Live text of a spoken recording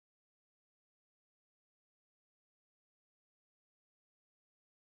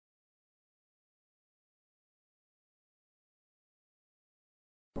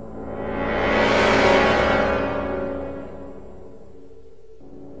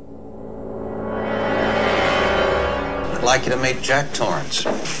I'd like you to meet Jack Torrance.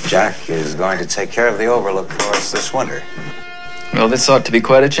 Jack is going to take care of the Overlook for us this winter. Well, this ought to be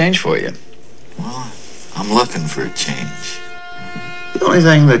quite a change for you. Well, I'm looking for a change. The only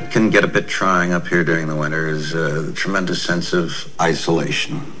thing that can get a bit trying up here during the winter is the tremendous sense of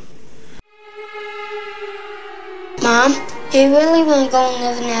isolation. Mom, do you really want to go and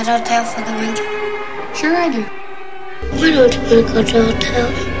live in that hotel for the winter? Sure I do. Why don't you want to go to a hotel?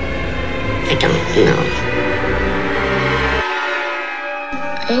 I don't know.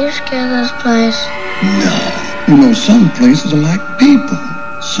 Are you scared of this place? No. You know, some places are like people.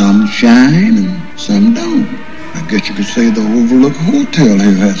 Some shine and some don't. I guess you could say the Overlook Hotel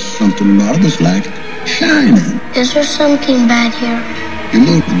here has something about it that's like shining. Is there something bad here? You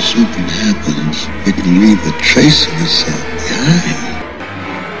know, when something happens, it can leave a trace of itself behind.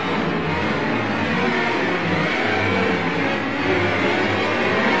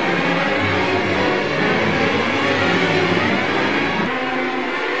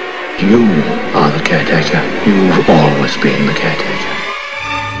 You are the caretaker. You've always been the caretaker.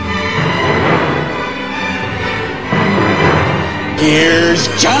 Here's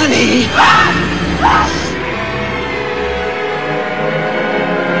Johnny!